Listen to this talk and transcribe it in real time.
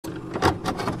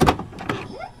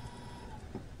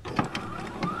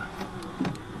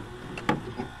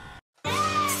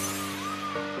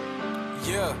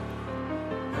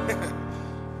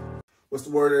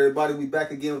word, everybody. We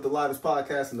back again with the loudest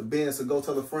podcast in the bin. So go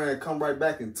tell a friend, come right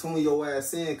back and tune your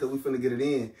ass in because we finna get it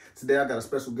in. Today, I got a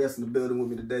special guest in the building with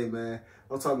me today, man.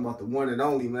 I'm talking about the one and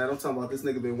only, man. I'm talking about this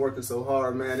nigga been working so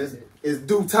hard, man. It's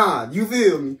due time. You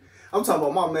feel me? I'm talking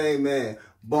about my main man,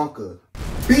 Bonka.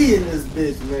 Be in this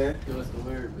bitch, man. Yo, what's the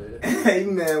word, man? Hey,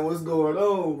 man, what's going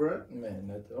on, bro? Man,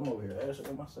 nothing. I'm over here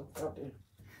asking myself out there.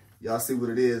 Y'all see what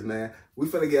it is, man. We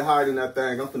finna get hard in that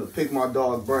thing. I'm finna pick my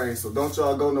dog brain. So don't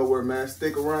y'all go nowhere, man.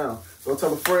 Stick around. Go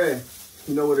tell a friend.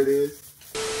 You know what it is.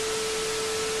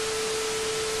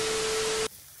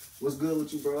 What's good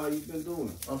with you, bro? How you been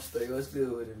doing? I'm straight. What's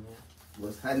good with it, man?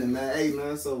 What's happening, man? Hey,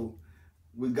 man, so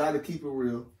we gotta keep it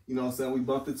real. You know what I'm saying? We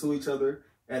bumped into each other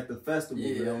at the festival,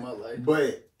 yeah, man. my life.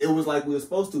 But it was like we were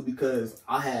supposed to because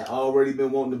I had already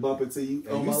been wanting to bump into you.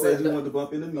 And you said you wanted to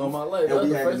bump into me. On my life. And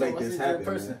we had to make this happen,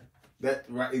 man. That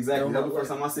right, exactly. That was the first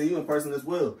time I see you in person as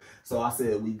well. So I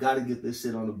said we got to get this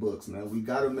shit on the books, man. We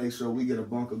got to make sure we get a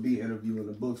Bonka B interview in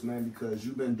the books, man, because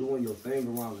you've been doing your thing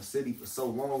around the city for so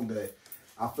long that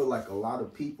I feel like a lot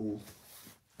of people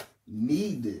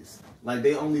need this. Like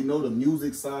they only know the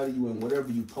music side of you and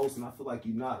whatever you post, and I feel like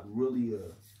you're not really a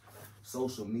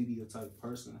social media type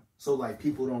person. So like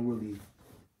people don't really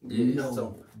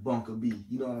know Bonka B.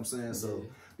 You know what I'm saying? So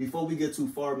before we get too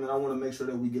far, man, I want to make sure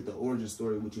that we get the origin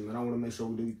story with you, man. I want to make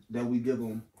sure that we give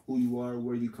them who you are,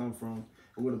 where you come from,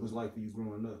 and what it was like for you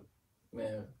growing up.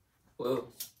 Man, well,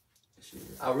 shit,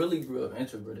 I really grew up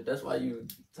introverted. That's why you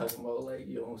talking about, like,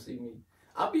 you don't see me.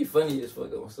 I be funny as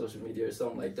fuck on social media or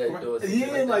something like that. Right.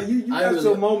 Yeah, like you got really,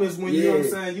 your moments when, you know what I'm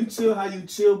saying, you chill how you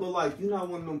chill, but like, you're not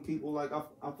one of them people, like, I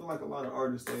feel like a lot of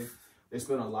artists, they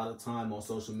spend a lot of time on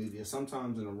social media,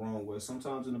 sometimes in the wrong way,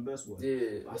 sometimes in the best way.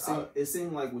 Yeah. It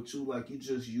seemed like with you, like, you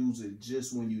just use it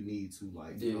just when you need to,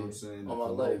 like, you know what I'm saying? On my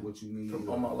life. What you need.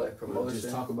 On my life promotion.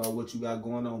 Just talk about what you got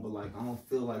going on, but, like, I don't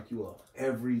feel like you a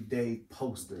everyday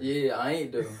poster. Yeah, I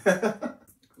ain't though.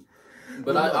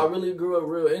 But I really grew up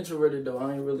real introverted though.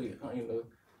 I ain't know.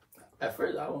 At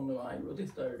first, I don't know. I ain't really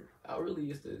started. I really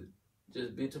used to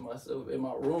just be to myself in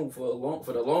my room for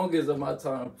the longest of my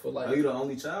time. For like, are you the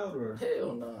only child or?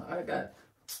 Hell no, I got.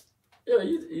 Yeah,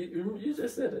 you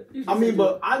just said it. I mean,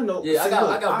 but I know. Yeah, see,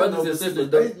 I got brothers and sisters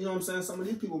though. You know what I'm saying? Some of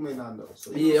these people may not know.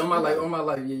 So yeah, on my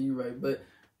life, yeah, you right. But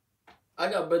I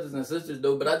got brothers and sisters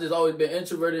though, but I just always been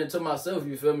introverted into myself,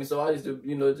 you feel me? So I used to,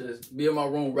 just be in my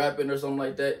room rapping or something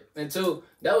like that. Until,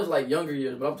 that was like younger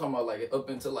years, but I'm talking about like up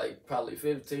until like probably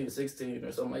 15, 16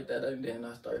 or something like that. And then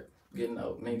I start getting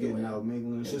out,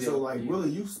 mingling. Shit. So like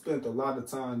really you spent a lot of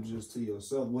time just to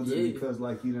yourself. Was it because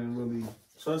like you didn't really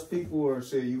trust people or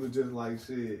shit? You was just like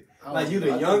shit. Like you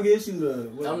the youngest,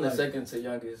 I'm the second to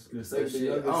youngest. You're the second to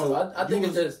youngest. I don't know. I think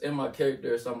it's just in my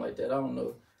character or something like that. I don't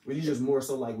know. But you just more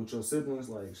so like with your siblings,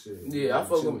 like shit. Yeah, I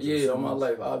fuck with on my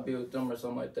life. I'll be with them or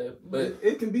something like that. But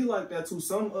it can be like that too.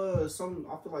 Some I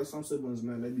feel like some siblings,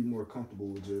 man, they be more comfortable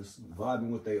with just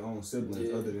vibing with their own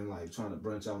siblings, other than like trying to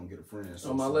branch out and get a friend.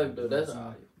 On my life though, that's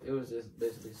how it was just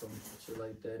basically some shit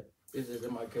like that. It's just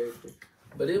in my character.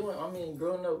 But it wasn't. I mean,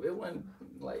 growing up, it wasn't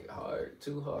like hard,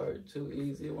 too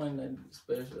easy. It wasn't that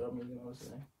special. I mean, you know what I'm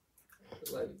saying?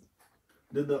 Like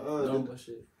did the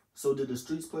shit. So did the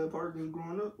streets play a part in you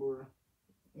growing up, or?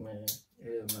 Man,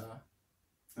 hell nah.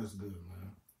 That's good,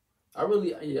 man. I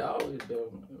always been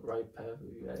on the right path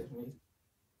if you ask me.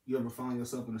 You ever find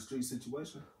yourself in a street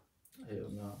situation? Hell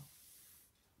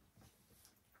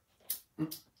no.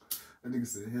 That nigga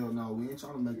said, hell no, we ain't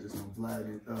trying to make this no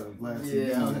Vlad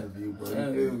TV interview, bro. You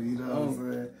feel me? You know what I'm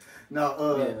saying? Now,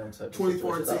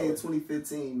 2014,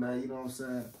 2015, man, you know what I'm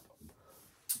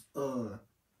saying?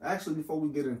 Actually, before we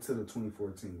get into the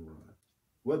 2014 run,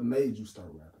 what made you start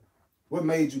rapping? What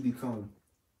made you become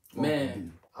Bonka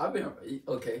B? I've been,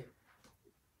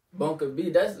 Bonka B,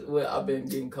 that's what I've been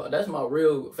getting called. That's my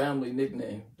real family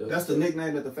nickname. Though. That's the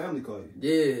nickname that the family call you?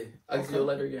 Yeah. I can see your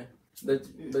letter again. But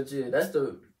yeah, that's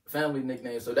the family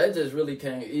nickname. So that just really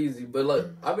came easy. But like,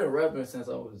 I've been rapping since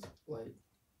I was like,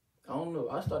 I don't know.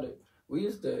 We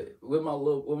used to, with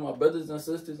my brothers and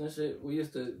sisters and shit, we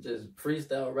used to just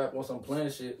freestyle rap on some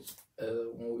plain shit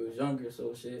when we was younger.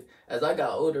 So shit, as I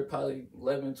got older, probably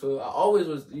 11, 12, I always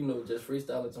was, just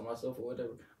freestyling to myself or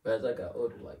whatever. But as I got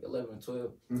older, like 11,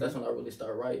 12, that's when I really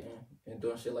started writing and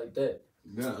doing shit like that.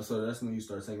 Yeah, so that's when you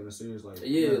start taking it serious, like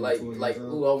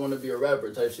ooh, I want to be a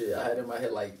rapper type shit. I had in my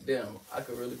head like, damn, I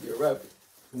could really be a rapper.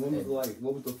 What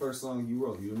was the first song you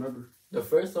wrote? You remember? The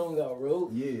first song I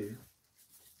wrote? Yeah.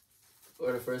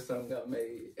 Or the first time got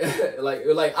made. I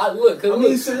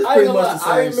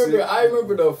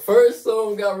remember the first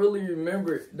song got really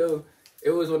remembered though. It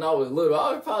was when I was little.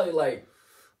 I was probably like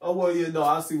Oh, well, yeah, no,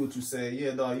 I see what you saying.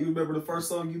 Yeah, no, you remember the first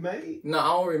song you made? No, I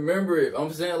don't remember it.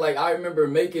 I'm saying, like, I remember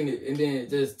making it and then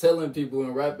just telling people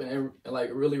and rapping and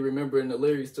like, really remembering the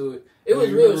lyrics to it. It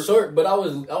was real short, but I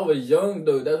was young,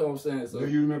 though. That's what I'm saying. So. Do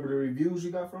you remember the reviews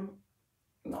you got from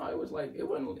it? No, it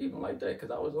wasn't even like that, because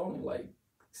I was only, like,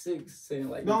 6 saying,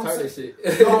 like, retarded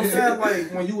shit. No, I'm saying,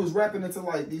 like, when you was rapping into,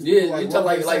 like, these people, like, you talk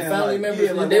like family members,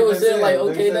 yeah, like, they were saying, like,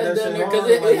 okay, that's done there, because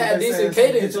it had decent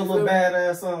cadence. Get your little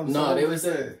badass song. No, they were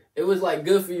saying, it was, like,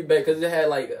 good feedback, because it had,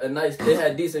 like, it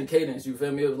had decent cadence, you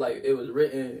feel me? It was, like, it was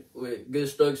written with good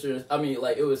structure. I mean,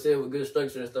 like, it was said with good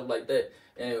structure and stuff like that,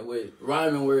 and with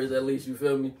rhyming words, at least, you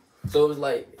feel me? So it was,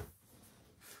 like,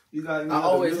 you got any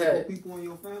other musical people in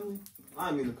your family? I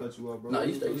didn't mean to cut you off, bro. No,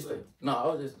 you stay. No, I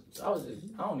was just,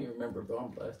 I don't even remember, bro.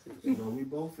 I'm blasted. Bro, we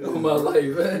both feel my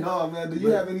life, man. No, man, do you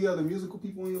have any other musical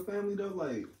people in your family, though?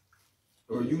 Like,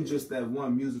 or you just that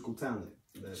one musical talent?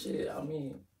 Shit, I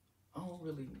mean,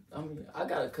 I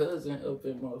got a cousin up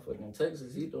in motherfucking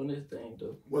Texas. He doing this thing,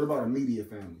 though. What about a media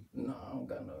family? No, I don't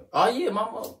got no. Oh, yeah, my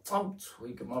mom, I'm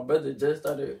tweaking. My brother just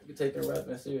started taking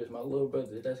rapping serious. My little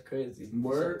brother, that's crazy.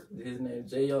 Word? His name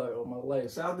JR on my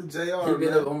life. Shout out to JR, He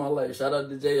been up on my life. Shout out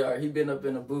to JR. He been up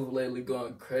in the booth lately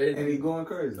going crazy. And he going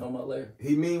crazy? On my life.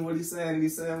 He mean what he saying and he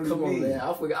saying what he mean. Come on, man.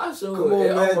 I forgot. I showed Come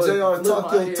on, man. JR,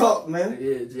 talk your talk, man.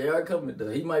 Yeah, JR coming,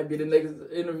 though. He might be the next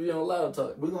interview on Loud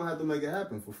Talk. We're going to have to make it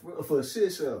happen for a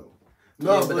shit show.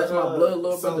 No, yeah, but that's my blood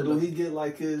little brother. So do he get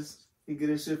like his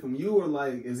shit from you, or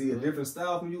like is he a different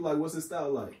style from you? Like, what's his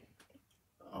style like?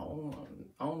 I don't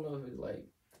know if it's like,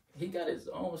 he got his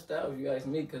own style if you ask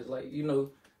me, because like, you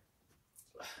know,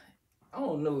 I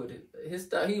don't know his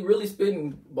style. He really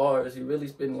spitting bars. He really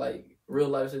spitting like real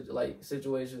life like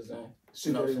situations and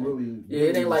shit. You know, really, yeah,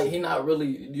 it ain't like he not really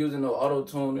using no auto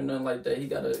tune or nothing like that. He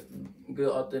got a good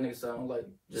authentic sound, like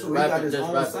just so rapping, he got his just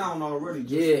own rapping. sound already.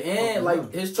 Yeah, and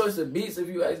like his choice of beats, if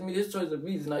you ask me, his choice of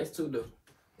beats nice too though.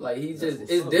 Like he just,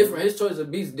 it's different. Man. His choice of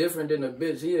beats different than a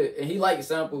bitch. And he like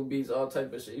sample beats, all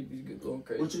type of shit. He be going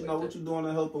crazy. What you know? What you doing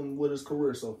to help him with his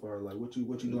career so far? Like what you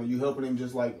doing? You helping him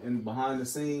just like in behind the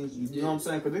scenes? You know what I'm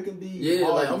saying? Because it can be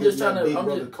hard like to I'm just trying to, big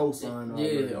brother cosign.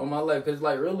 Yeah, on my life, because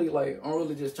like really, like I'm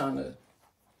really just trying to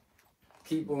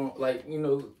keep on, like, you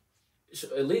know,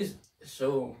 at least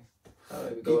show him how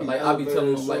it go. Like I be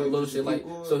telling him like little shit, like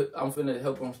so I'm finna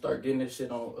help him start getting this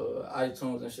shit on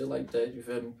iTunes and shit like that. You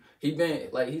feel me?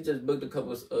 He just booked a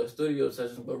couple of studio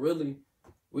sessions, but really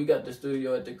we got the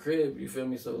studio at the crib. You feel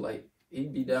me? So like he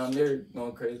be down there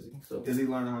going crazy. So is he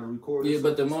learning how to record? Yeah,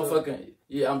 but the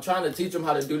motherfucking I'm trying to teach him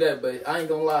how to do that, but I ain't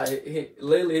gonna lie.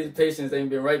 Lately his patience ain't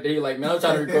been right there. He like, man, I'm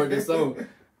trying to record this song.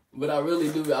 But I really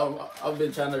do. I've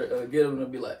been trying to get him to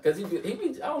be like, cause he be.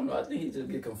 I don't know. I think he just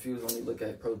get confused when he look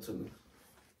at Pro Tools.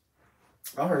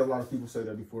 I heard a lot of people say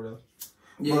that before though.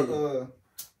 Yeah. But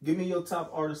give me your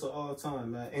top artist of all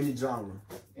time, man. Any genre.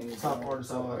 Any top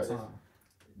artist of all time.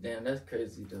 Damn, that's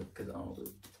crazy though. Cause I don't.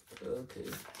 Okay.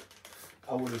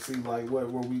 I want to see like where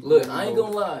we. Look, I ain't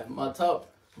gonna lie.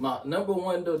 My number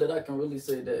one though that I can really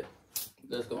say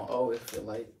that's gonna always feel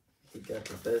like he got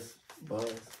the best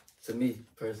bars. To me,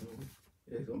 personally,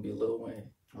 it's gonna be Lil Wayne.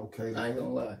 Okay. I ain't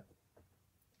gonna lie.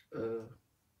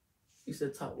 You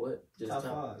said top what? Just top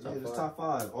five. Top five. Top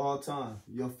 5 all time.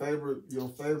 Your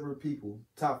favorite people.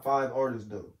 Top 5 artists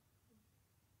though.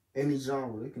 Any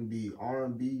genre. It can be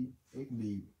R&B. It can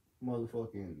be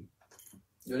motherfucking.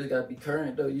 You just gotta be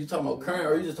current though. You talking about current,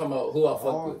 or you just talking about who I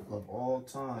fuck with? Of all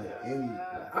time.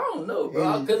 I don't know,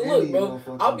 bro. Cause look,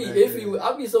 bro, I be iffy.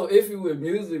 I be so iffy with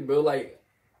music, bro. Like.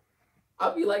 I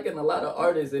be liking a lot of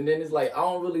artists, and then it's like, I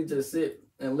don't really just sit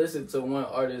and listen to one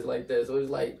artist like that. So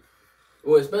it's like,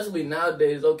 well, especially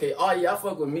nowadays, okay, oh yeah, I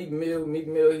fuck with Meek Mill,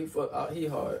 he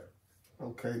hard.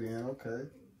 Okay then, okay.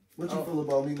 What you feel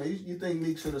about Meek? You think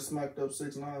Meek should have smacked up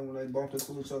 6ix9ine when they bumped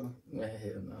into each other? Man,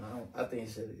 hell no. I think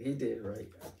he did right.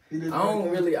 He did I don't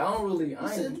really.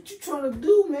 Said, what you trying to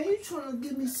do, man? You trying to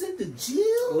get me sent to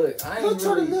jail? Look, I ain't really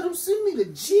trying to let him send me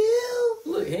to jail.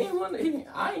 Look,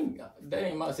 that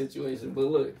ain't my situation. But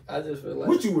look, I just feel like.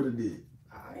 What you would have did?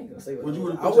 I ain't gonna say what. Would you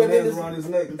would have put your hands around his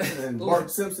neck and Bart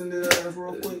Simpson did that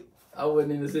real quick? I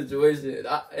wasn't in the situation.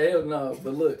 Hell no.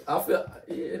 But look, I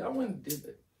wouldn't did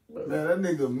that. Look, man, that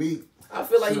nigga Meek. I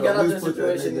feel like he got out that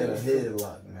situation in a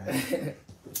headlock, man.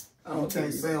 I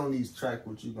can't say on these tracks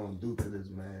what you gonna do to this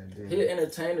man. Damn. He an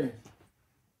entertainer.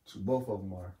 So both of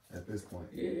them are at this point.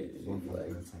 Yeah,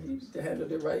 he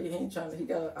handled it right. He ain't trying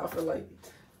to. I feel like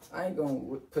I ain't gonna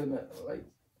put in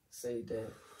say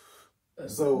that.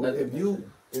 So if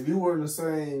you were in the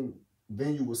same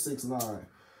venue with 6ix9ine,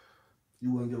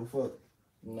 you wouldn't give a fuck.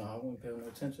 No, I wouldn't pay no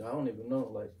attention. I don't even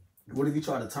know. Like, what if he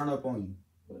tried to turn up on you?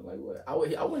 Like what? I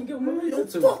wouldn't give him a reason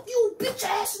to. Fuck you, bitch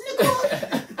ass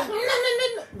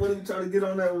nigga. What are you trying to get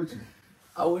on that with you?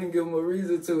 I wouldn't give him a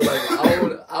reason to. Like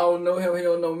I don't know him. He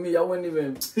don't know me. I wouldn't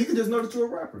even. He could just know that you're a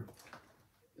rapper.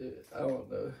 Yeah, I don't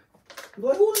know.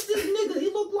 Like, who is this nigga?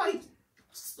 He look like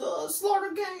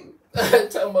Slaughter Gang.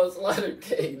 Talking about Slaughter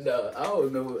Gang. No, I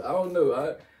don't know. I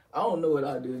don't know what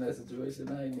I do in that situation.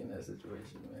 I ain't in that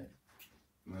situation, man.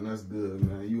 Man, that's good,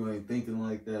 man. You ain't thinking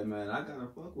like that, man. I gotta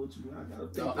fuck with you, man. I gotta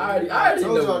think. No, I already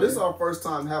told know. Y'all, this is our first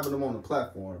time having them on the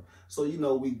platform, so you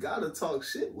know we gotta talk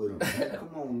shit with them. Man. Come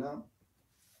on now.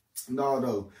 No,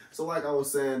 though. So like I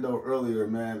was saying though earlier,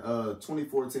 man,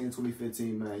 2014,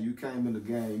 2015, man, you came in the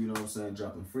game, you know what I'm saying,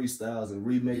 dropping freestyles and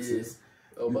remixes.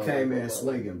 Yeah. You came in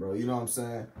swinging, bro. You know what I'm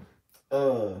saying?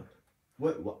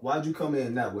 Why'd you come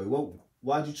in that way?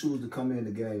 Why'd you choose to come in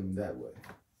the game that way?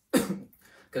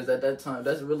 Because at that time,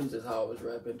 that's really just how I was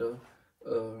rapping, though.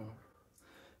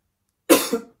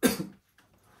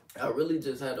 I really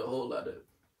just had a whole lot of...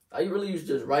 I really used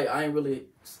to just write.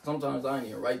 Sometimes I ain't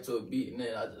even write to a beat, and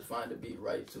then I just find a beat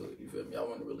right to it. You feel me? I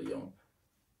wasn't really on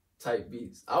type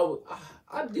beats.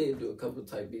 I did do a couple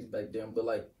type beats back then, but,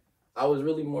 like, I was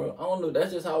really more... I don't know.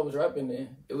 That's just how I was rapping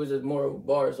then. It was just more of a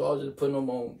bar, so I was just putting them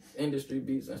on industry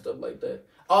beats and stuff like that.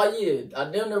 Oh, yeah.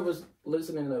 I damn near was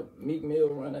listening to Meek Mill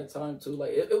around that time, too.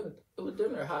 Like, it was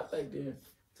damn near hot back then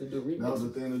to do remixes. That was the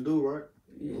thing to do, right?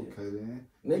 Yeah. Okay, then.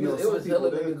 Niggas, it was hella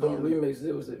niggas doing remixes.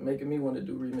 It was making me want to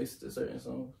do remixes to certain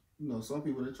songs. You know, some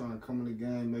people, they're trying to come in the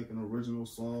game making original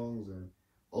songs and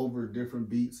over different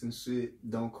beats and shit.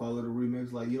 Don't call it a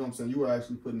remix. Like, you know what I'm saying? You were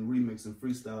actually putting remix and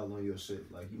freestyle on your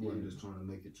shit. Like, you weren't just trying to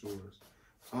make it yours.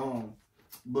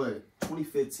 But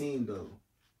 2015, though,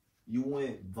 you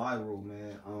went viral,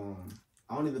 man.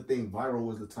 I don't even think viral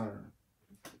was the term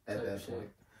at that point.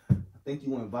 I think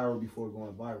you went viral before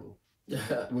going viral.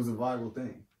 It was a viral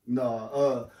thing.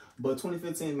 No, but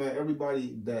 2015, man,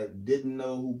 everybody that didn't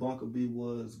know who Bonka B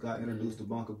was got introduced to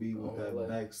Bonka B with that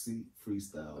Backseat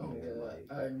freestyle. Man. Like,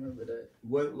 I remember that.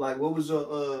 What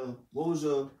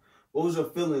was your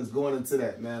feelings going into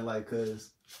that, man? Like,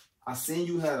 cause I seen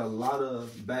you had a lot of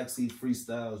Backseat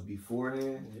freestyles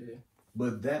beforehand. Yeah.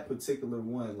 But that particular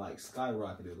one, like,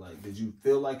 skyrocketed. Like, did you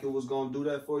feel like it was gonna do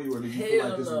that for you, or did you feel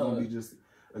like this was gonna be just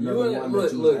another one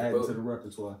that you was adding to the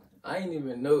repertoire? I ain't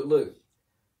even know. Look,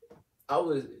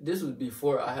 this was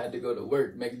before I had to go to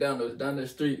work. McDonald's down the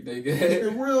street, nigga.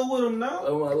 Keep real with them now.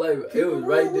 Oh my life, it was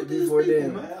right before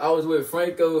then. Man. I was with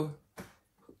Franco.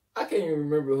 I can't even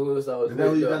remember who else I was with.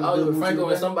 I was with Franco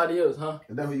and somebody else, huh?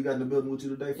 Is that who you got in the building with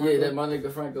you today, Franco? Yeah, that my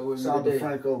nigga Franco with me today. Shout out to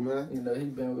Franco, man. You know, he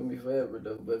been with me forever,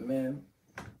 though. But, man,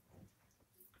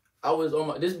 I was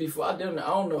on this before. I don't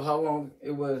know how long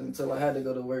it was until I had to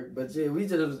go to work. But, yeah, we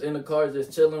just was in the car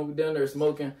just chilling. We down there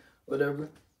smoking, whatever.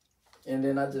 And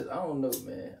then I don't know,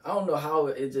 man. I don't know how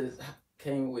it just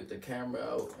came with the camera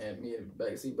out and me in the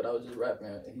backseat. But I was just rapping.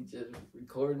 And he just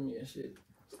recorded me and shit.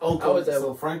 Okay,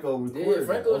 so Franco recorded. Yeah,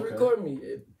 Franco was recording me.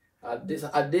 I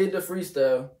did the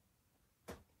freestyle.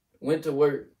 Went to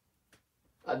work.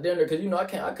 I did it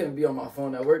because I couldn't be on my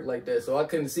phone at work like that, so I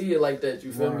couldn't see it like that.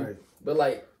 You feel me? But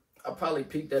like I probably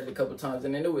peeked at it a couple times,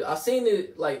 and then I seen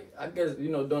it like I guess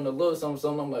doing a little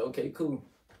something. I'm like, okay, cool.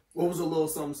 What was a little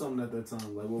something at that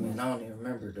time? Like, what was... Man, I don't even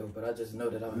remember though, but I just know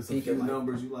that I was peeking. Like,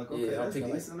 numbers, you like, okay, yeah, that's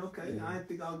decent, okay. Yeah. I didn't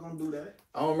think I was gonna do that.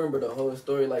 I don't remember the whole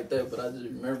story like that, but I just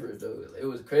remember it though. It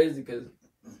was crazy because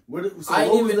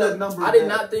I did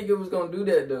not think it was gonna do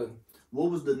that though.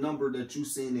 What was the number that you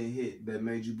seen it hit that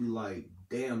made you be like,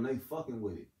 damn, they fucking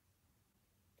with it?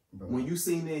 Bro. When you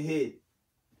seen it hit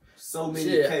so many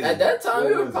K. At that time,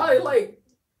 it was probably like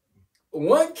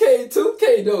 1K,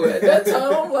 2K though. At that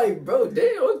time, I'm like, bro,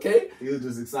 damn, okay. You was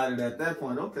just excited at that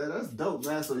point. Okay, that's dope,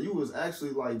 man. So you was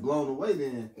actually like blown away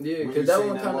then. Yeah, because that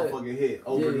one kind of motherfucking hit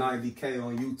over 90K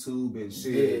on YouTube and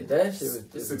shit. Yeah, that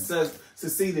shit was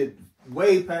succeeded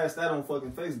way past that on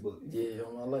fucking Facebook. Yeah,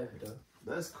 on my life though.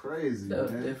 That's crazy. That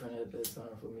was man. different at that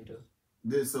time for me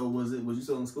though. So was you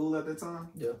still in school at that time?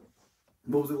 Yeah.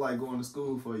 What was it like going to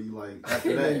school for you? Like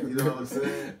after that, you know what I'm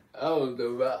saying? I don't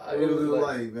know, but what was it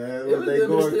like, man? Was they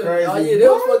going crazy? Oh yeah, they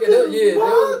was fucking up. Yeah,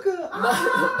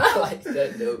 not like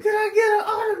that though. Can I get an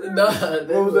autograph?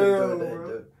 Nah, what was they on,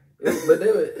 bro? But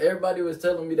everybody was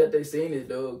telling me that they seen it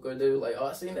though, cause they were like, "Oh,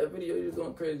 I seen that video. You was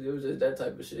going crazy." It was just that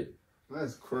type of shit.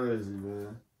 That's crazy,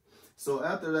 man. So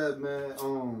after that,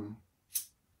 man,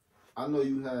 I know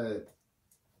you had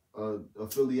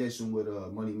affiliation with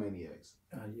Money Maniacs.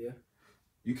 Yeah.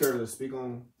 You care to speak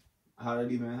on how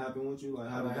that even happened with you? Like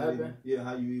how did that happen? Yeah,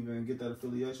 how you even get that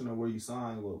affiliation, or where you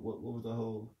signed? What was the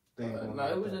whole thing? No,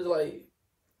 it was just like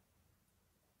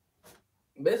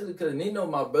basically because Nino,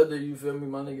 my brother, you feel me?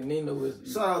 My nigga Nino was.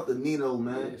 Shout out to Nino,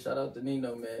 man. Yeah, shout out to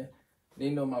Nino, man.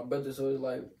 Nino, my brother, so it's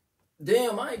like,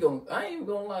 damn, I ain't even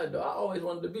gonna lie, though. I always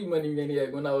wanted to be Money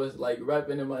Maniac when I was like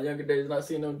rapping in my younger days and I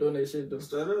seen them doing that shit, though.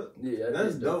 Straight up? Yeah,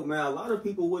 that's dope, man. A lot of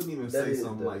people wouldn't even say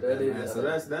something like that, man. So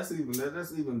that's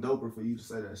even doper for you to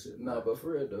say that shit. Nah, but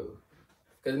for real, though.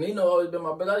 Because Nino always been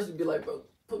my brother. I used to be like, bro,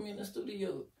 put me in the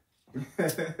studio.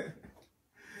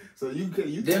 So you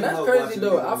then that's crazy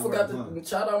though. I forgot to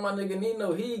shout out my nigga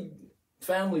Nino. He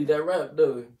family that rap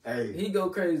though. Hey, he go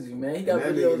crazy, man. He got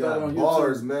videos out on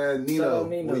bars, YouTube. Man. Nino,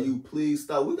 will you please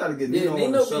stop? We gotta get Nino Nino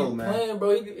on the show, be man. Playing,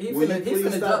 bro. He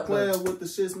finna stop playing with the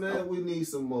shits, man. We need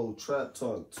some more Trap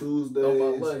Talk Tuesdays. On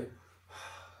my life.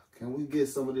 Can we get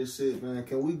some of this shit, man?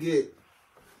 Can we get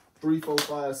 3, 4,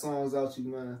 5 songs out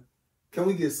you, man? Can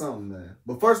we get something, man?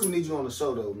 But first, we need you on the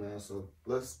show, though, man. So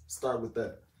let's start with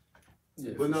that.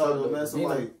 Yeah, but no, man. So Nino,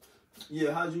 like,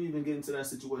 yeah, how'd you even get into that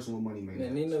situation with Money Maniacs?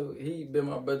 Man, Nino, he been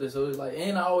my brother, so it's like,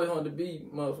 and I always wanted to be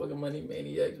motherfucking Money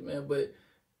Maniacs, man. But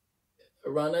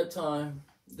around that time,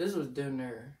 this was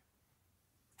dinner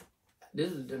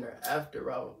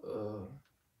after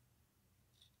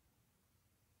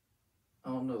I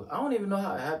don't know. I don't even know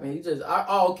how it happened. He just,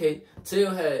 okay.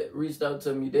 Till had reached out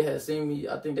to me. They had seen me.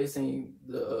 I think they seen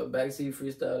the Backseat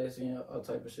Freestyle. They seen all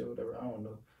type of shit, whatever. I don't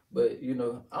know. But, you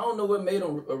know, I don't know what made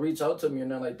him reach out to me or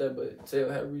nothing like that, but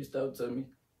Till had reached out to me.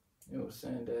 You know,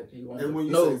 saying that he wanted. And when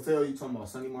you say Till, you talking about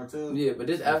Sonny Martell? Yeah, but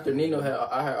this after Nino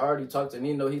I had already talked to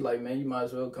Nino. He like, man, you might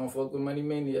as well come fuck with Money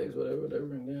Maniacs, whatever.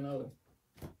 And then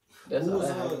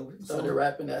started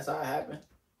rapping. That's how it happened.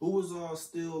 Who was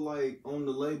still like on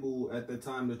the label at the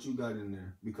time that you got in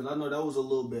there? Because I know that was a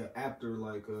little bit after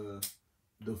like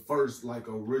the first like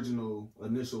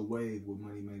initial wave with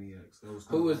Money Maniacs. That was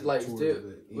who was like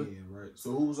still right?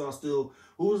 So who was all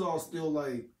still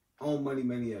like on Money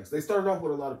Maniacs? They started off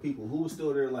with a lot of people. Who was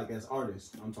still there like as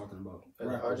artists? I'm talking about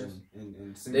rappers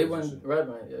and singers. They weren't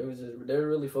rapping. It was just they were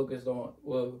really focused on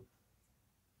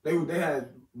they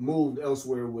had moved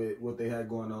elsewhere with what they had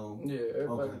going on. Yeah,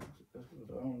 everybody. Okay.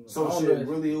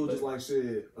 It was just like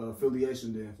shit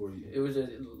affiliation then for you. It was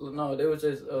just they was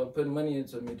just putting money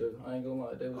into me though. I ain't gonna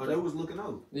lie. They was looking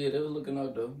out. Yeah, they was looking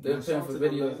out though. They were paying for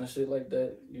videos and shit like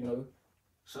that. You know.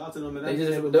 Shout out to them.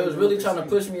 They was really trying to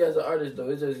push me as an artist though.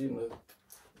 It's just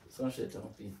some shit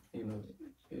don't be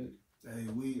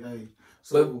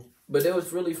But they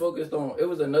was really focused on. It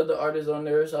was another artist on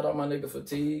there. Shout out my nigga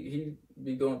Fatigue. He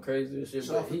be going crazy and shit.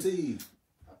 Shout out Fatigue.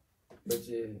 But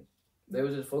yeah. They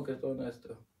was just focused on that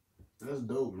stuff. That's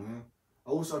dope, man.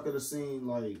 I wish y'all could have seen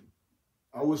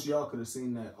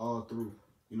that all through.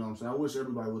 You know what I'm saying? I wish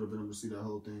everybody would have been able to see that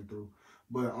whole thing through.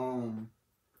 But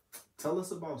tell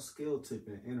us about Skill Tip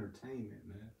and Entertainment,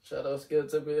 man. Shout out Skill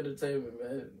Tip and Entertainment,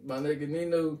 man. My nigga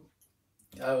Nino,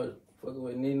 I was fucking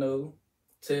with Nino,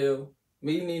 Till,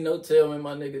 and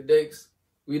my nigga Dex.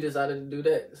 We decided to do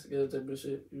that. Skill Tip and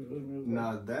shit.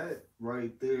 Now that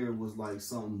right there was like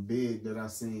something big that I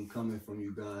seen coming from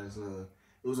you guys.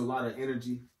 It was a lot of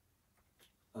energy,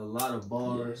 a lot of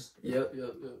bars. Yeah.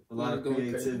 Yep. A lot of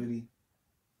creativity.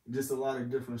 Just a lot of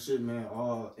different shit, man,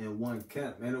 all in one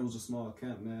camp. Man, it was a small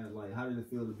camp, man. Like, how did it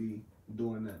feel to be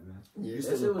doing that, man? Yeah, you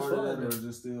still a part of that, or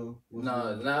just still?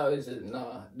 Now it's just,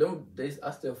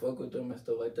 I still fuck with them and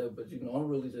stuff like that, but, I'm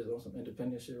really just on some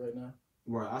independent shit right now.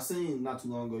 Right. I seen not too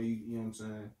long ago, you know what I'm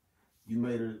saying? You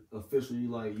made it official.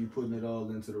 You putting it all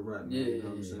into the rap, man. Yeah, you know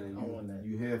what I'm saying? I want that.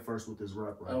 You head first with this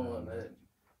rap right now. I want that.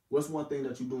 What's one thing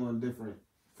that you're doing different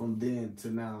from then to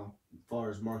now as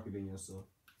far as marketing yourself?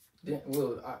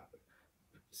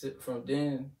 From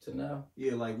then to now?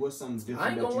 Yeah, like what's something different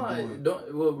I ain't gonna lie. As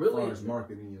far as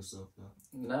marketing yourself, though?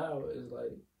 Now it's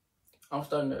like, I'm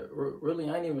starting to,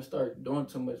 I ain't even start doing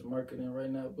too much marketing right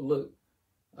now, but look,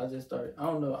 I just started. I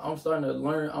don't know. I'm starting to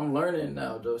learn. I'm learning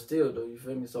now, though. Still, though. You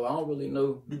feel me? So I don't really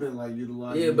know. You've been like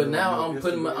utilizing. Yeah, but now I'm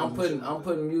putting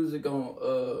music on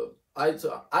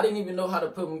iTunes. I didn't even know how to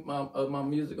put my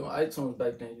music on iTunes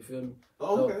back then. You feel me?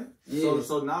 Oh, okay. Yeah.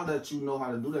 So now that you know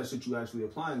how to do that shit, you actually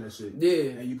applying that shit.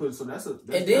 Yeah. And you put that's and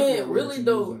then really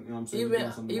though,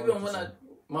 using, even when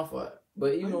my fault,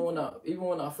 but even when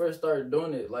I first started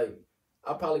doing it, like,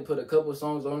 I probably put a couple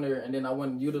songs on there and then I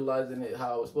wasn't utilizing it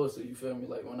how I was supposed to, you feel me?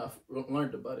 Like when I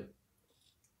learned about it.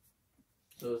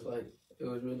 So it's like, it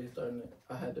was really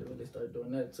I had to really start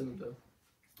doing that too, though.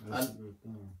 That's a good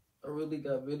thing. I really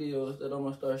got videos that I'm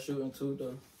going to start shooting too,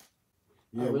 though.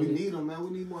 Yeah, we need them, man.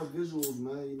 We need more visuals,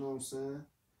 man. You know what I'm saying?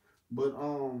 But,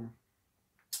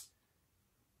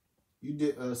 you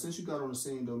did, since you got on the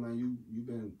scene though, man, you've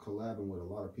been collabing with a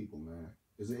lot of people, man.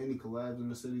 Is there any collabs in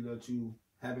the city that you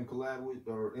haven't collabed with,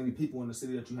 or any people in the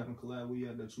city that you haven't collabed with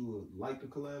yet that you would like to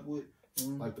collab with,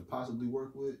 like to possibly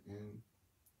work with? And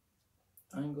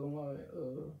I ain't gonna lie,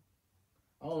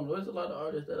 I don't know. There's a lot of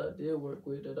artists that I did work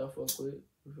with that I fuck with.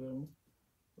 You feel me?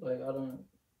 Like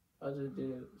I just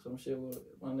did some shit with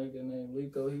my nigga named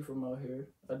Lico. He from out here.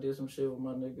 I did some shit with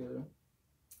my nigga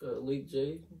Leak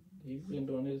J. He been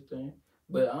doing his thing.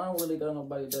 But I don't really got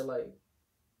nobody that like.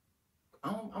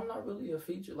 I'm not really a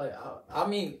feature. Like I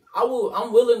mean,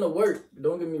 I'm willing to work.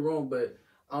 Don't get me wrong, but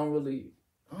I don't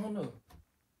know.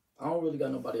 I don't really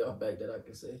got nobody off back that I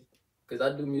can say. Cause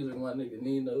I do music with my nigga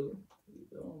Nino.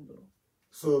 I don't know.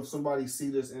 So if somebody see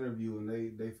this interview and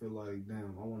they feel like,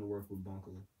 damn, I want to work with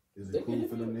Bonka, is it cool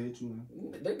for them to hit you?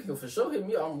 They can for sure hit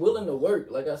me. I'm willing to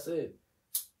work, like I said.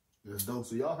 That's dope.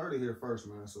 So y'all heard it here first,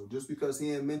 man. So just because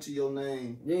he ain't mention your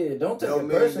name, yeah, don't take it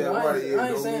personal. I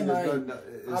ain't saying like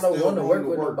I don't want to work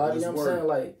with nobody. I'm saying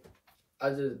like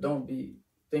I just don't be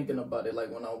thinking about it like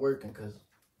when I'm working, cause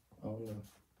I don't know.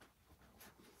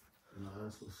 No,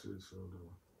 that's what shit show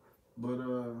though. But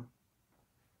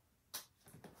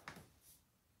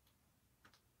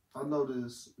I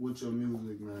noticed with your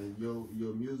music, man,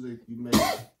 your music, you make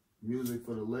music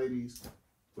for the ladies,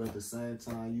 but at the same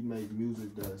time, you make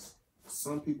music that's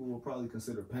some people will probably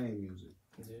consider pain music.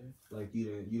 Yeah. Like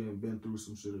you didn't been through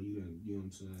some shit, or you know what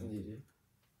I'm saying? Yeah.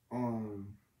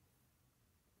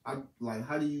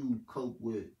 How do you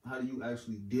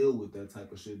actually deal with that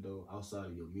type of shit though outside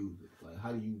of your music? Like,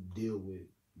 how do you deal with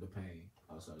the pain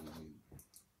outside of your music?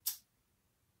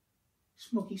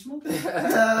 Smoky.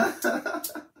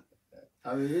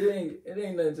 I mean, it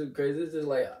ain't nothing too crazy. It's just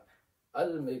like I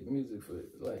just make music for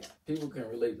like people can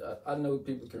relate. I know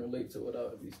people can relate to what I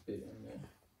would be spitting, man.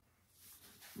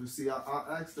 But see,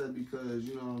 I asked that because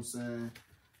you know what I'm saying,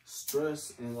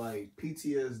 stress and like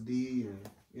PTSD and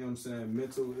you know what I'm saying,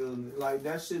 mental illness, like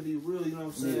that should be real. You know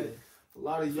what I'm saying? Yeah. A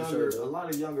lot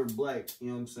of younger black, you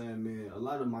know what I'm saying, man. A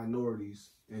lot of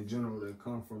minorities in general that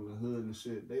come from the hood and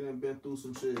shit, they done been through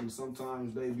some shit, and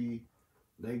sometimes they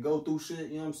go through shit,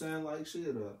 you know what I'm saying? Like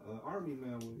shit, a army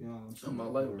man, you know what I'm saying? My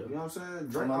life, you know what I'm saying?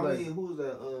 Drake, who was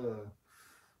that?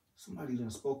 Somebody done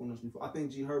spoke on this before. I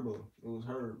think G Herbo. It was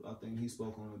Herb. I think he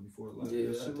spoke on it before. Like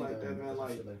shit like that, man.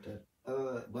 Like that.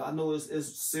 But I know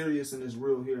it's serious and it's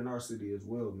real here in our city as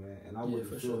well, man. And I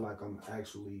wouldn't feel like I'm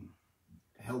actually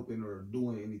helping or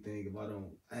doing anything if I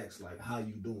don't ask like how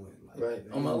you doing. Like, right.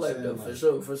 On my life though, like, for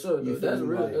sure. Though. That's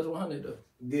real. Like, that's 100 though.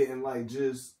 Yeah, and like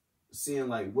just seeing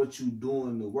like what you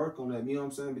doing to work on that, you know what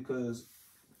I'm saying? Because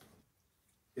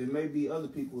it may be other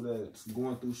people that's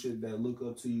going through shit that look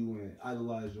up to you and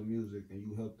idolize your music and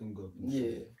you help them go through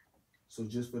shit. So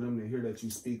just for them to hear that you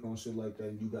speak on shit like that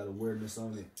and you got awareness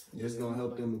on it, it's gonna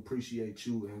help them appreciate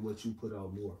you and what you put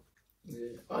out more.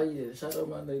 Yeah. Oh yeah, shout out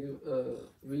my nigga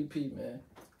Repeat, man.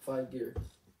 5 Gear.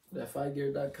 That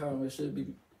 5gear.com, it should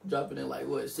be dropping in like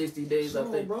what, 60 days, I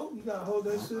think. Bro, you gotta hold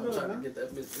that shit up. I'm trying to get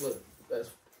that bitch. Look, that's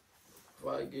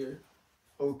 5 Gear.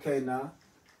 Okay now.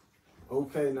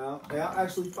 Hey, I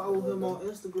actually follow him on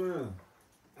Instagram.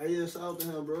 Hey, yeah, shout out to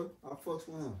him, bro. I fucks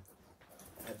with him.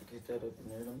 I have to get that up in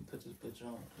there. Let me put this bitch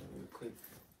on real quick.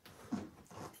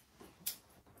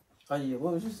 Oh yeah,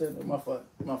 what was you saying? My fault.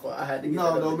 I had to get that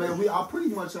up. No, man. We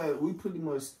pretty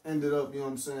much ended up, you know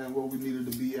what I'm saying, where we needed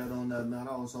to be at on that, man.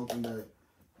 I was hoping that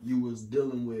you was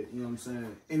dealing with, you know what I'm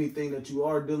saying, anything that you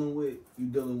are dealing with, you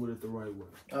dealing with it the right way.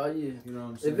 Oh yeah. You know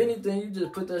what I'm saying? If anything, you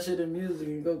just put that shit in music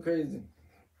and go crazy.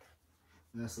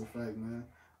 That's a fact, man.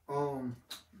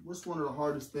 What's one of the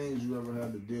hardest things you ever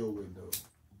had to deal with, though?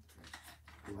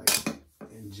 Like,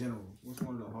 in general, what's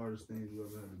one of the hardest things you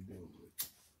ever had to deal with?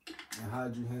 And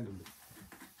how'd you handle it?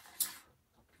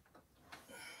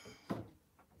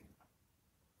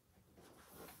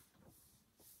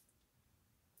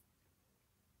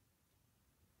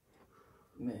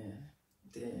 Man,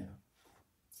 damn.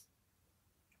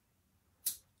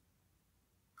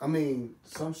 I mean,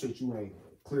 some shit you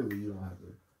don't have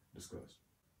to discuss.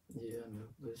 Yeah, I know.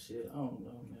 But shit, I don't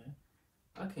know, man.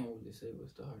 I can't really say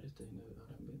what's the hardest thing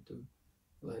that I've been through.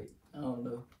 Like, I don't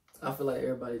know. I feel like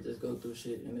everybody just go through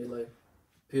shit in their life,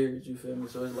 period, you feel me?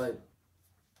 So it's like,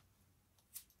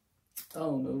 I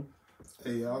don't know.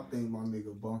 Hey, y'all think my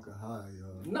nigga Bonka high,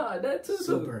 y'all. Nah, that too.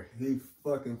 Super. He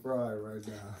fucking fried right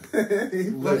now.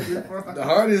 He fucking fried. The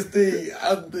hardest thing,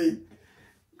 I think.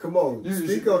 Come on,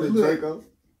 speak on it, Jacob.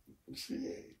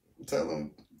 Shit. Tell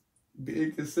him,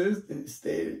 be consistent,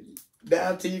 stay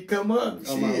down till you come up.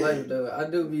 On my life, though. I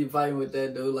do be fighting with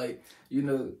that, though. Like, you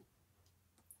know,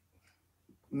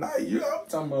 Nah, I'm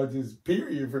talking about just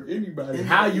period for anybody. And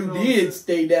how you did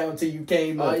stay down till you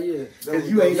came up. Oh, yeah. Because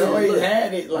you ain't always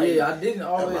had it. Like, yeah, I didn't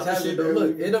always have it, though.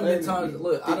 Look, it done been times, it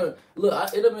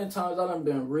done been times I done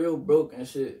been real broke and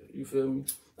shit. You feel me?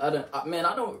 I done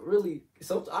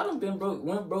been broke,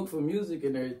 went broke for music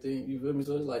and everything. You feel me?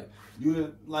 So it's like, you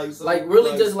didn't like, so, like really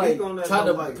like, just like try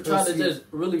to see, just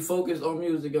really focus on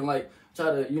music and like try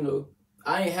to, you know,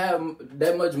 I ain't have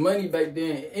that much money back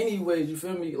then anyways. You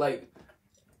feel me? Like,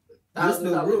 this is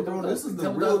the real, bro. This is the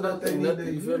real that they need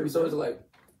to you feel me? So it's like,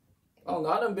 I don't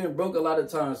know. I done been broke a lot of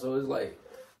times. So it's like,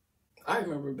 I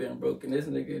remember being broke, and this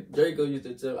nigga Draco used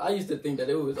to tell me, I used to think that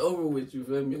it was over with. You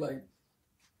feel me? Like,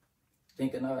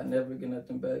 thinking I'd never get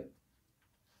nothing back.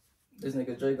 This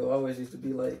nigga Draco always used to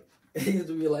be like,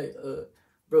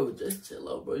 bro, just chill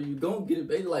out, bro. You gon' get it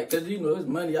back. Like, cause you know it's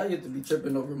money. I used to be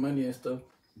tripping over money and stuff.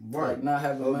 Right. Like not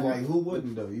having money. Like who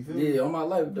wouldn't though? You feel me? Yeah, on my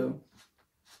life though.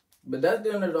 But that's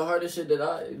the hardest shit that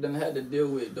I done had to deal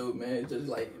with though, man. Just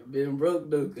like being broke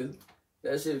though, cause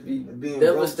that shit be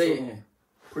devastating. Broke, so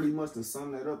pretty much to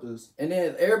sum that up is. And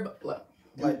then everybody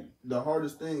like the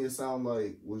hardest thing it sound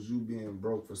like was you being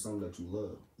broke for something that you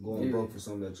love, going broke for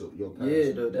something that your passion.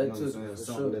 Yeah, though, that you know too. What I'm saying?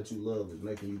 Something that you love is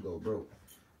making you go broke.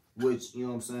 Which, you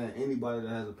know what I'm saying, anybody that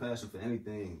has a passion for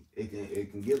anything,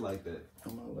 it can get like that.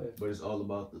 On my life. But it's all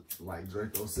about like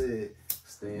Draco said,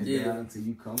 staying down until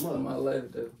you come up. On my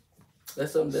life though.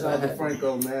 That's something that Shout I out to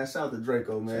Franco, man. Shout out to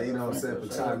Draco, man. You know what I'm saying, for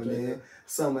chiming in,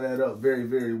 summing that up very,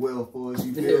 very well for us.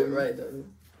 You feel me? Right though.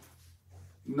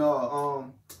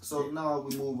 No, so now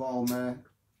we move on, man.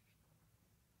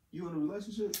 You in a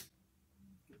relationship?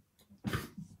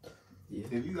 Yeah.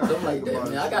 If you got something like that,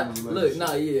 man. I got I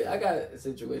got a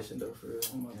situation though for real.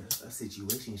 A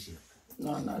situationship.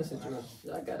 No, not a situation.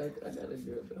 I got a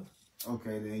girl though.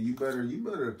 Okay, then you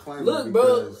better claim Look, it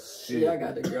bro. because, shit. Yeah, I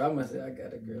got a girl. I must say I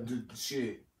got a girl.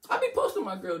 Shit. I be posting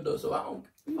my girl though, so I don't.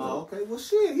 You know. Oh, okay. Well,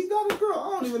 shit. He got a girl.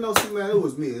 I don't even know. See, man, it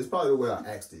was me. It's probably the way I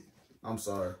asked it. I'm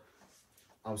sorry.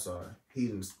 He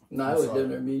didn't. Nah, it was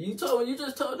different than me. You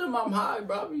just told them I'm high,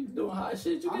 bro. I be doing high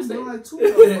shit. You can say like too, bro.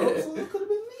 So it could have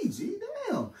been me. G,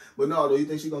 damn. But no, though. You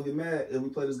think she gonna get mad if we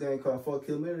play this game called Fuck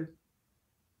Kill Marry?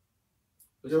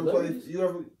 You ever play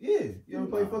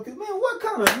Fuck Kill? Man, what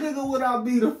kind of nigga would I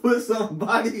be to put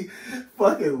somebody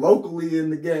fucking locally in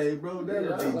the game, bro? That'd be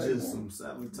like just some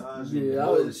sabotage. Yeah, I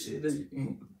was shit.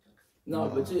 No,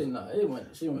 but she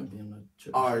wouldn't be in the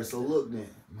trip. All right, so look then.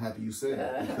 I'm happy you said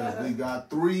it because we got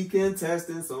 3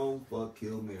 contestants on Fuck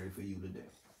Kill Marry for you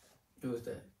today. Who was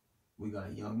that? We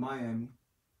got Young Miami.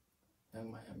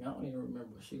 Young Miami. I don't even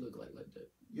remember what she looked like that.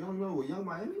 You don't remember what Young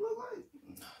Miami looked like?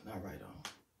 Nah, not right on.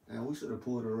 And we should have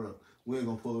pulled her up. We ain't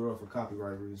gonna pull her up for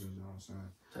copyright reasons, you know what I'm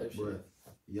saying? Type shit.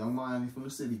 Young Miami from the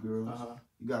City Girls.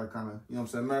 You gotta kind of, you know what I'm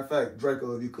saying? Matter of fact,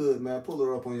 Draco, if you could, man, pull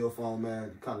her up on your phone,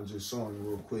 man. Kind of just showing you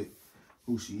real quick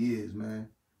who she is, man.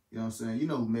 You know what I'm saying? You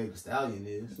know who Meg Thee Stallion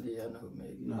is. Yeah, I know who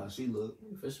Meg. You know how she look.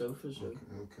 For sure.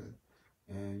 Okay.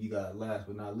 And you got last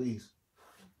but not least,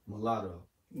 Mulatto.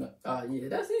 No, yeah,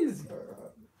 that's easy.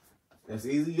 That's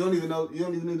easy. You don't even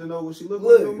need to know what she look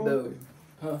like no more. Though.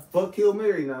 Huh? Fuck Kill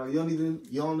Marry now. You don't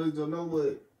need to know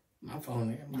what my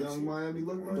phone Young Miami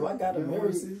look like. Do I gotta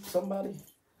marry somebody?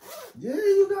 Yeah,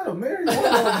 you gotta marry one of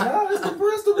them now. That's the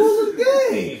principle of the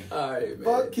game. Alright, man.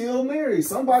 Fuck Kill Marry.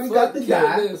 Somebody got to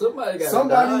die.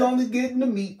 Somebody only getting the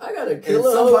meat. I gotta kill her.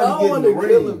 I don't want to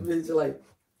kill a bitch. Like,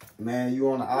 man, you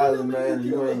on the island, man, and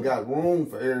you ain't got room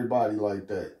for everybody like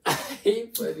that.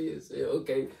 He funny as hell.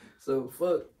 Okay, so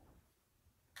fuck.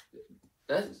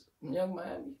 That's Young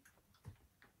Miami.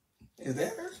 Is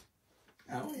that her?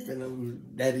 I don't even know who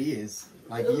that is.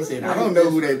 Like you said, I don't know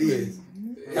who that is.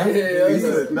 No, wait.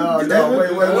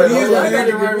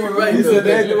 He said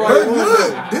that's the right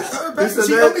one. This is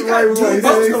the right one.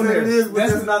 He said it is, but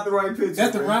that's not the right picture.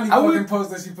 That's the Ronnie fucking post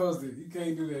that she posted. You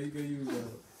can't do that. You can't use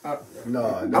that.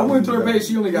 No, I went to her page.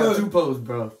 She only got 2 posts,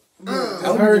 bro. That's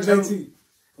her and JT.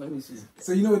 Let me see.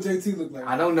 So you know what JT look like?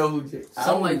 I don't know who JT.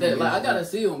 Something like that. Like I gotta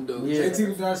see him though. Yeah. JT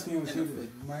the dark skin, she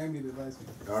Miami the light skin.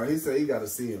 All right, he said he gotta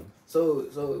see him. So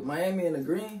Miami in the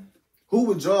green. Who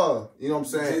would y'all, you know what I'm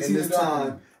saying, JT in this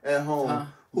time at home,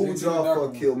 who would y'all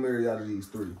fuck Kill Marry out of these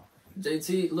 3?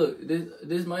 JT, look,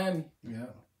 this Miami.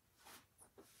 Yeah.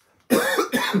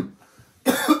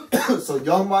 So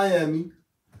Young Miami,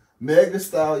 Meg Thee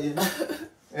Stallion,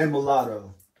 and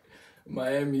Mulatto.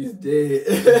 Miami's dead.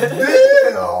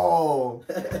 Damn!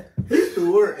 He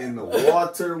threw her in the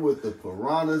water with the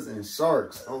piranhas and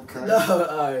sharks. Okay. No,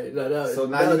 alright. No, so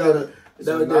now you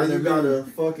gotta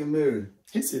fucking marry.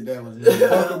 He said that was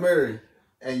Fucking marry.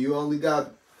 And you only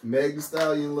got Meg Thee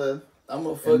Stallion left. I'm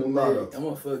gonna fuck Meg. I'm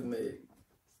gonna fuck Meg.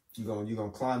 You gonna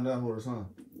climb that horse, huh?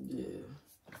 Yeah.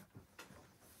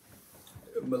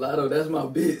 Mulatto, that's my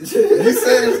bitch. You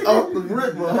said it's off the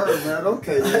rip with her, man.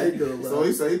 Okay, man. So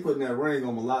he said he putting that ring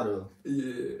on Mulatto.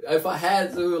 Yeah. If I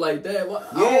had to like that, what?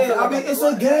 Yeah, I mean it's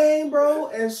a game, bro.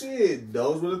 And shit,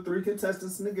 those were the 3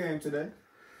 contestants in the game today.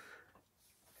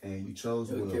 And you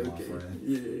chose Will, my friend.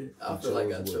 Yeah, I feel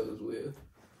like I chose Will.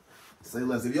 Say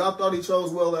less. If y'all thought he chose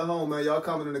well at home, man, y'all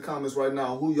comment in the comments right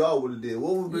now who y'all would have did.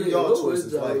 What would be y'all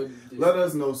choices? Like, let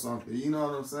us know something. You know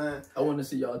what I'm saying? I want to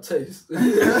see y'all taste.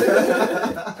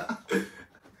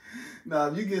 Now,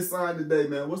 if you get signed today,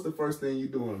 man, what's the first thing you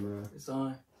doing, man?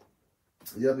 Sign.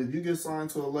 Yep, if you get signed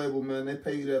to a label, man, they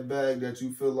pay you that bag that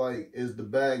you feel like is the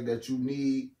bag that you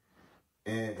need,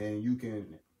 and you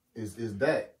can is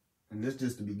that, and this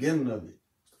just the beginning of it.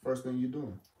 It's the first thing you're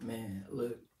doing. Man,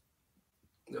 look.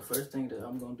 The first thing that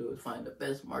I'm going to do is find the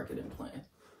best marketing plan.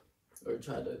 Or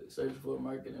try to search for a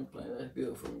marketing plan that's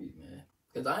good for me, man.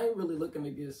 Because I ain't really looking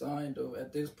to get signed, though,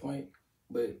 at this point.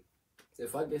 But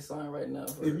if I get signed right now...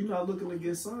 If you're not looking to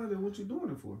get signed, then what you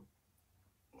doing it for?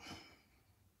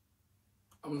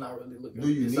 I'm not really looking to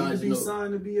get signed. Do you need to be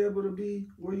signed to be able to be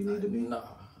where you need to be? Nah.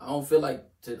 I don't feel like...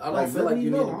 I don't feel like you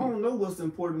need to be. I don't know what's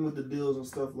important with the deals and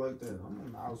stuff like that. I'm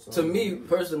on the outside. To me,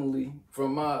 personally,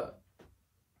 from my...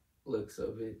 looks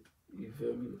of it, you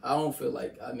feel me? I don't feel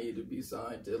like I need to be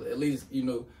signed to at least,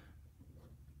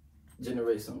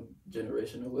 generate some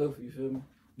generational wealth, you feel me?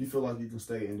 You feel like you can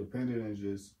stay independent and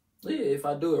just... Yeah, if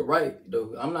I do it right,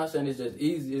 though. I'm not saying it's just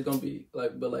easy, it's gonna be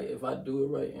like, but like if I do it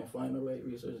right and find the right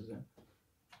resources, then...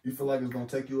 You feel like it's gonna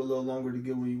take you a little longer to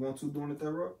get where you want to doing it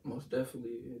that route? Most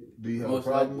definitely. Do you have a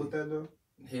problem with that, though?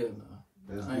 Hell no.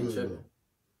 That's I ain't good, tripping.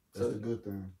 though. That's a good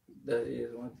thing. That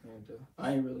is one thing, though.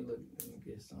 I ain't really looking to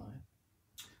get signed.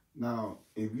 Now,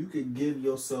 if you could give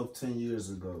yourself 10 years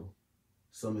ago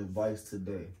some advice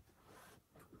today,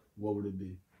 what would it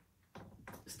be?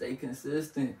 Stay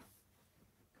consistent.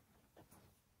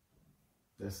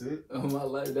 That's it? All my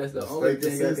life, that's the only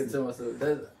thing I can tell myself.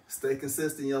 Stay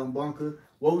consistent, young Bonka.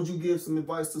 What would you give some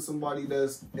advice to somebody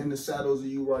that's in the shadows of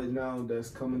you right now, that's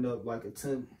coming up like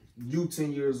 10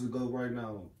 years ago right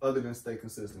now, other than stay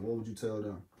consistent? What would you tell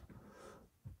them?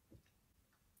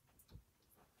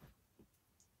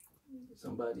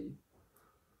 Somebody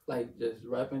like just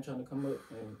rapping, trying to come up,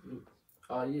 and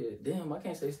oh yeah, damn, I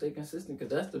can't say stay consistent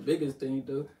because that's the biggest thing,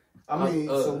 though. I mean,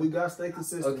 so we got to stay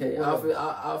consistent. Okay,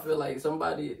 I feel like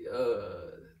somebody.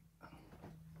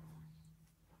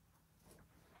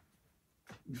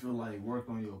 You feel like work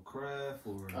on your craft,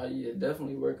 or oh yeah,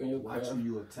 definitely work on your craft. Watch who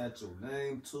you attach your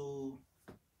name to.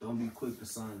 Don't be quick to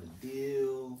sign the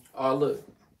deal. Oh look,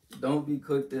 don't be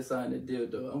quick to sign the deal,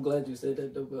 though. I'm glad you said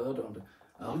that, though. But hold on, though.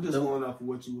 I'm just going off of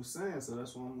what you were saying, so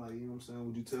that's why I'm like, you know what I'm saying?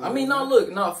 Would you tell? I mean,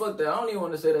 no, fuck that. I don't even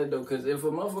want to say that, though, because if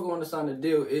a motherfucker want to sign a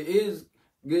deal, it is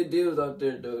good deals out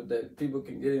there, though, that people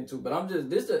can get into. But I'm just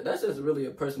that's just really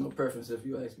a personal preference, if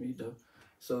you ask me, though.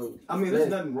 So I mean, there's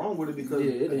nothing wrong with it because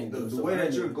it ain't the way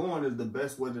that you're going is the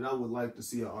best way that I would like to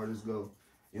see an artist go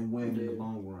and win in the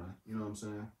long run. You know what I'm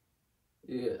saying?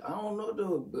 Yeah, I don't know,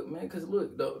 though, but man, because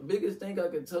look, the biggest thing I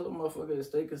can tell a motherfucker is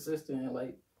stay consistent and,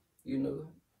 like,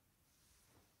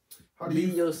 be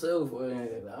yourself, or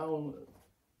I don't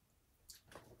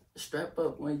strap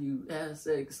up when you have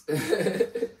sex.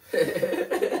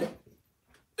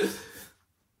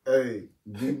 Hey,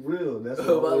 be real. That's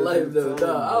what my life, though.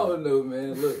 Nah, I don't know,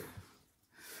 man. Look.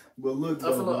 But look,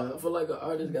 I feel like an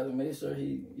artist got to make sure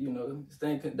he,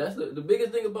 staying. That's the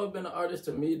biggest thing about being an artist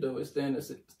to me, though, is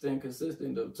staying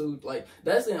consistent, though, too. Like,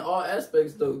 that's in all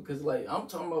aspects, though, because, like, I'm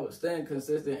talking about staying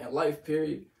consistent in life,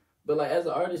 period. But, like, as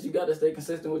an artist, you got to stay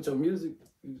consistent with your music.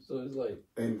 So it's like,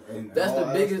 and that's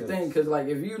the biggest thing, because, like,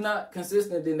 if you're not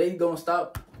consistent, then they going to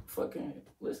stop fucking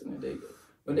listening.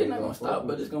 But they're not going to stop,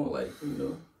 but it's going to, like,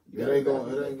 it ain't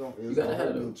going you got to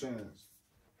have no chance.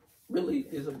 Really,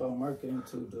 it's about marketing,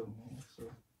 too, though, man. So,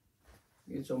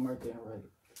 get your marketing right.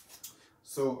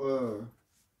 So,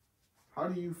 how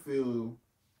do you feel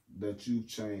that you've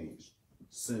changed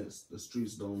since The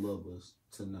Streets Don't Love Us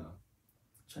to now?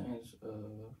 Change,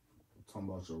 talking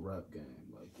about your rap game,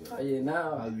 like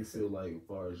now how you feel like as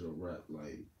far as your rap,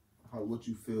 like what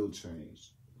you feel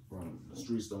changed from The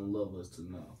Streets Don't Love Us to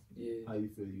now. Yeah, how you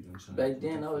feel you done changed? Back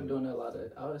then, I was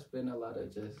spending a lot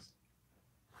of just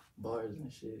bars and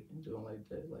shit and doing like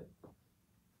that. Like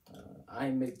I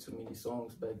ain't make too many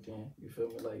songs back then. You feel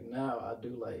me? Like now, I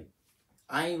do like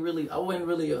I wasn't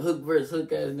really a hook verse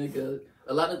hook ass nigga.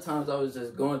 A lot of times I was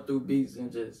just going through beats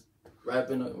and just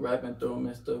rapping through them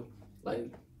and stuff.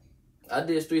 Like, I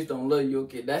did Streets Don't Love You,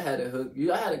 okay, that had a hook.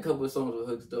 I had a couple of songs with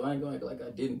hooks, though. I ain't gonna act like I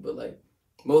didn't, but, like,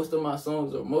 most of my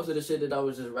songs, or most of the shit that I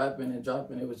was just rapping and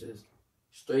dropping, it was just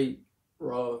straight,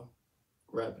 raw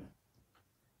rapping.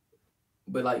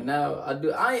 But like now, I've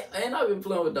been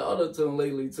playing with the auto-tune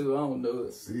lately too. I don't know.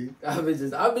 See? I've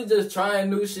been just trying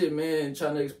new shit, man,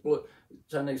 trying to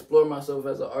explore myself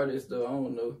as an artist though. I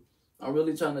don't know. I'm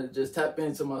really trying to just tap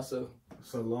into myself.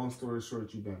 So long story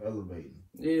short, you've been elevating.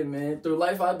 Yeah, man. Through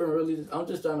life, I'm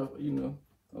just trying to,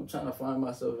 I'm trying to find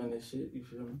myself in this shit. You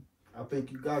feel me? I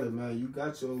think you got it, man. You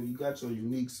got your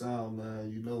unique sound,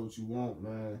 man. You know what you want,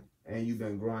 man. And you've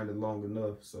been grinding long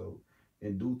enough. So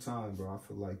in due time, bro, I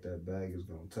feel like that bag is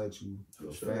gonna touch you.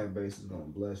 Your fan base is gonna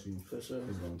bless you. For sure.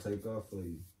 It's gonna take off for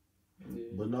you.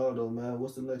 Yeah. But no, though, man.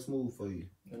 What's the next move for you?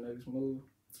 The next move,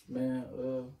 man.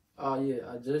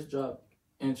 I just dropped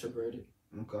Introverted.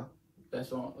 Okay.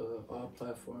 That's on all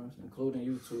platforms, including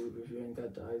YouTube. If you ain't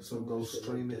got the iPhone, So go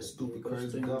stream like it, stupid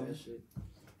crazy dumb.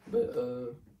 But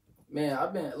man,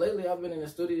 I've been in the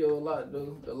studio a lot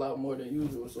though, a lot more than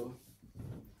usual. So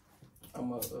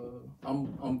I'm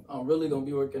really gonna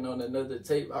be working on another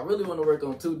tape. I really want to work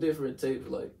on 2 different tapes,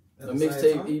 like a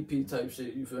mixtape EP type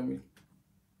shit. You feel me?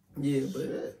 Yeah,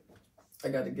 but I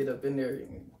got to get up in there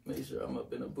and make sure I'm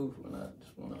up in the booth when I'm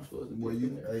supposed to be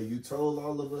in there. Hey, you told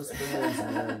all of us fans,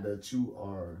 man, that you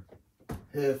are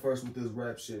head first with this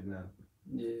rap shit now.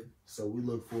 Yeah. So we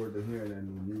look forward to hearing that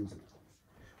new music.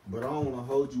 But I don't want to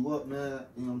hold you up, man.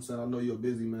 You know what I'm saying? I know you're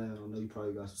busy, man. I know you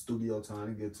probably got some studio time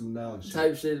to get to now and shit.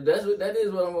 Type shit. That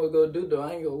is what I'm gonna go do though.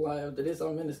 I ain't gonna lie. After this,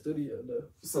 I'm in the studio though.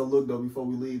 So look though, before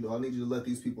we leave though, I need you to let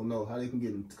these people know how they can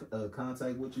get in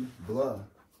contact with you. Blah.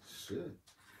 Shit.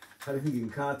 How they can get in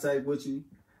contact with you.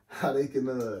 How they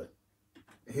can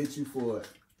hit you for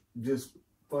just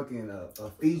fucking a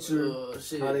feature.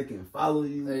 Shit. How they can follow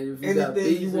you. Hey, if you anything got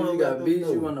beats, you want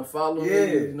you want to follow yeah,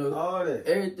 me, you know, all that.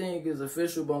 everything is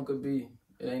official Bonka B.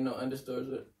 It ain't no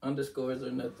underscores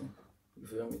or nothing. You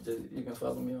feel me? You can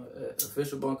follow me on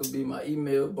official Bonka B. My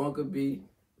email,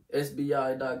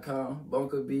 bonkabsbi.com,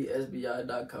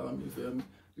 bonkabsbi.com. You feel me?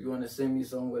 If you want to send me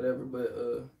some, whatever. But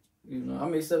you know,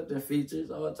 I'm accepting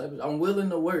features, all types. I'm willing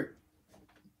to work.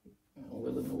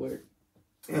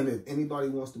 And if anybody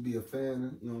wants to be a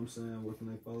fan, you know what I'm saying, where can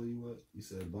they follow you at? You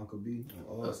said Bonka B on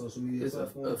all social media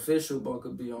platforms? Official Bonka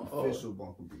B on all. Official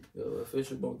Bonka B.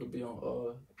 Official Bonka B on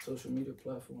all social media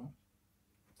platforms.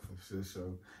 For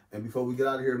sure. And before we get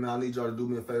out of here, man, I need y'all to do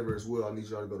me a favor as well. I need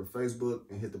y'all to go to Facebook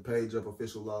and hit the page up,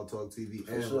 Official LoudTalktv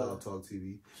and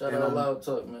LoudTalktv. Shout out Loud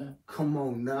Talk, man. Come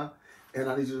on now. And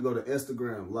I need you to go to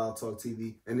Instagram,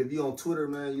 LoudTalktv. And if you on Twitter,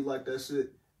 man, you like that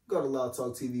shit, go to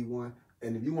LoudTalktv1.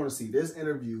 And if you want to see this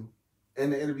interview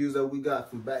and the interviews that we got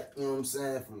from back, you know what I'm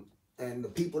saying, and the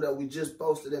people that we just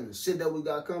posted and the shit that we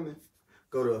got coming,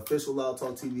 go to Official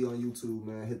LoudTalktv on YouTube,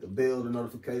 man. Hit the bell, the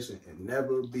notification, and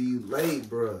never be late,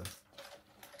 bruh.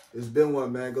 It's been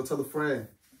one, man. Go tell a friend.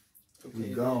 We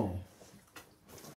gone.